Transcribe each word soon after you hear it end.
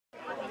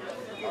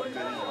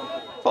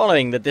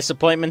Following the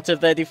disappointment of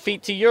their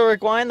defeat to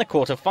Uruguay in the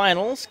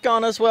quarter-finals,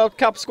 Ghana's World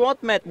Cup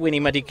squad met Winnie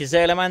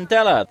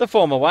Madikizela-Mandela, the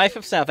former wife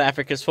of South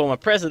Africa's former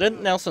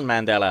president Nelson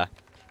Mandela.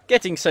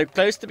 Getting so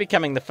close to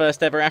becoming the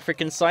first ever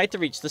African side to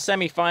reach the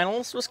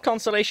semi-finals was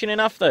consolation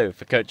enough though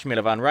for coach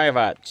Milovan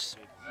Rajevac.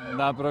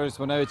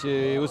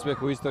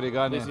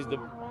 This is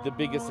the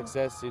biggest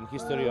success in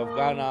history of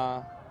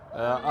Ghana.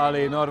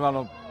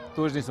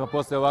 Tužni smo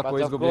posle ovako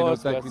izgubljene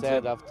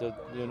utakmice. After,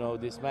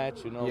 this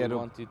match,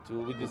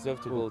 we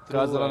deserve to go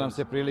through. Kazala nam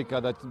se prilika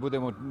da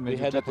budemo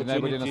među 4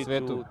 najbolje na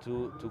svetu.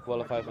 To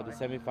qualify for the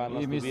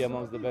semi-finals, to be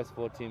amongst the best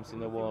 4 teams in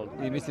the world.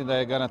 I mislim da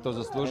je Ghana to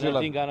zaslužila.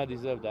 I think Ghana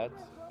deserved that.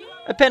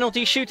 A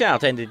penalty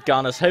shootout ended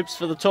Ghana's hopes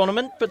for the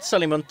tournament, but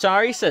Sulley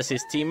Muntari says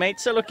his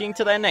teammates are looking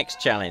to their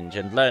next challenge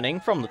and learning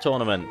from the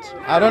tournament.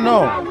 I don't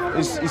know.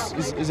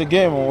 It's a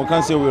game. We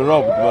can't say we're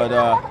robbed, but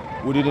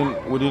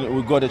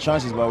we got the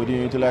chances, but we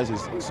didn't utilize it.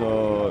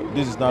 So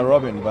this is not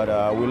robbing, but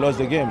we lost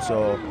the game.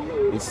 So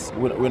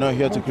we're not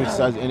here to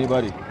criticize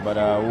anybody, but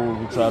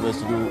we'll try our best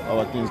to do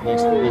our things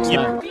next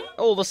time.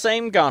 All the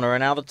same, Ghana are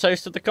now the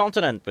toast of the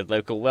continent, with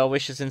local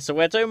well-wishers in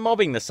Soweto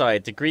mobbing the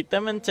side to greet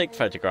them and take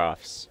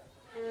photographs.